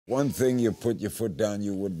One thing you put your foot down,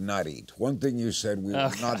 you would not eat. One thing you said we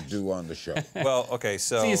would not do on the show. Well, okay,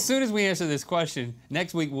 so... See, as soon as we answer this question,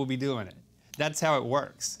 next week we'll be doing it. That's how it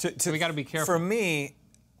works. So we got to be careful. For me,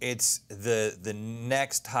 it's the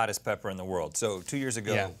next hottest pepper in the world. So 2 years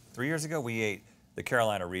ago, 3 years ago, we ate the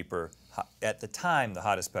Carolina Reaper, at the time the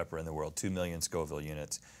hottest pepper in the world, 2 million Scoville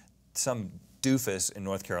units. Some doofus in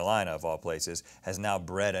North Carolina, of all places, has now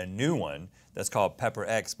bred a new one that's called Pepper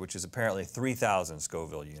X, which is apparently 3,000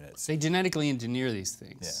 Scoville units. They genetically engineer these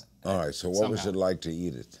things. Yeah. All right, so what was it like to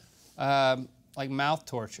eat it? Like mouth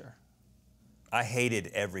torture. I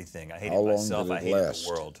hated everything. I hated myself. I hated the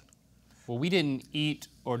world. Well, we didn't eat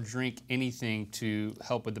or drink anything to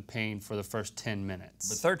help with the pain for the first 10 minutes.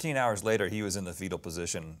 But 13 hours later, he was in the fetal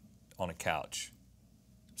position on a couch,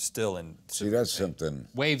 still in... See, that's something.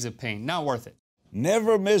 Waves of pain, not worth it.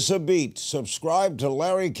 Never miss a beat. Subscribe to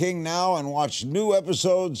Larry King now and watch new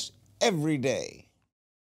episodes every day.